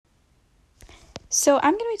So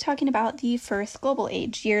I'm going to be talking about the First Global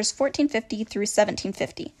Age, years 1450 through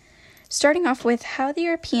 1750, starting off with how the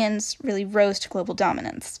Europeans really rose to global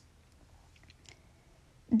dominance.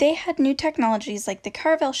 They had new technologies like the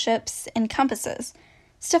caravel ships and compasses,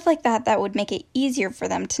 stuff like that would make it easier for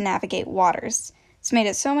them to navigate waters. It's made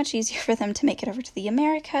it so much easier for them to make it over to the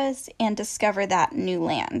Americas and discover that new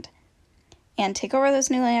land, and take over those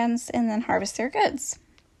new lands and then harvest their goods.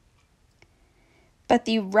 But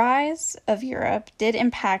the rise of Europe did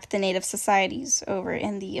impact the native societies over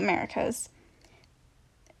in the Americas.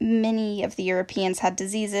 Many of the Europeans had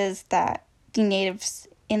diseases that the natives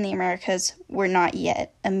in the Americas were not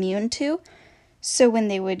yet immune to. So when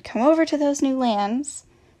they would come over to those new lands,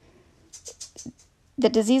 the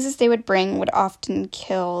diseases they would bring would often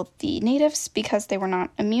kill the natives because they were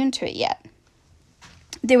not immune to it yet.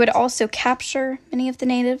 They would also capture many of the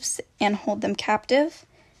natives and hold them captive.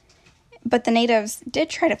 But the natives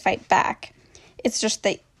did try to fight back. It's just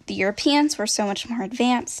that the Europeans were so much more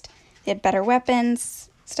advanced. They had better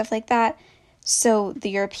weapons, stuff like that. So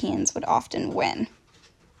the Europeans would often win.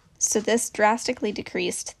 So this drastically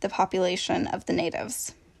decreased the population of the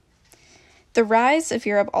natives. The rise of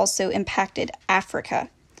Europe also impacted Africa.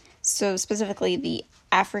 So specifically the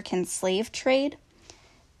African slave trade,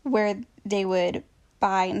 where they would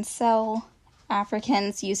buy and sell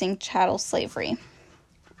Africans using chattel slavery.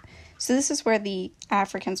 So this is where the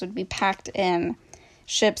Africans would be packed in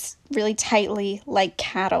ships really tightly like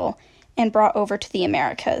cattle and brought over to the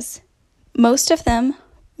Americas. Most of them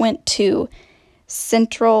went to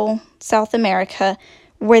Central South America,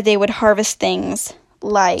 where they would harvest things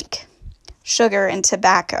like sugar and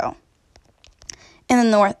tobacco. In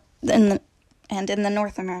the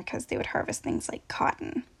North Americas, they would harvest things like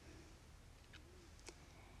cotton.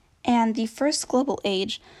 And the First Global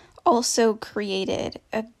Age also created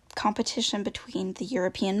a competition between the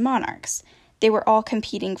European monarchs. They were all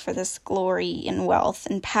competing for this glory and wealth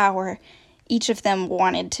and power. Each of them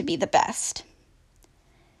wanted to be the best.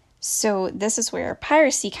 So this is where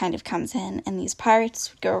piracy kind of comes in, and these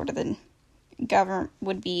pirates would go over to the government,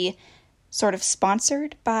 would be sort of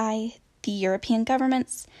sponsored by the European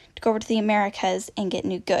governments to go over to the Americas and get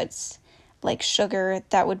new goods, like sugar,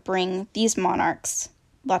 that would bring these monarchs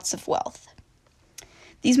lots of wealth.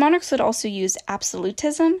 These monarchs would also use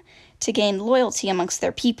absolutism to gain loyalty amongst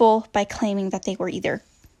their people by claiming that they were either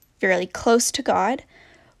fairly close to God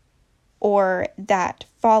or that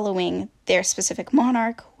following their specific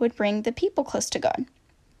monarch would bring the people close to God.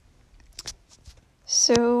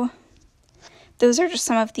 So those are just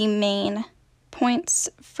some of the main points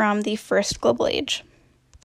from the First Global Age.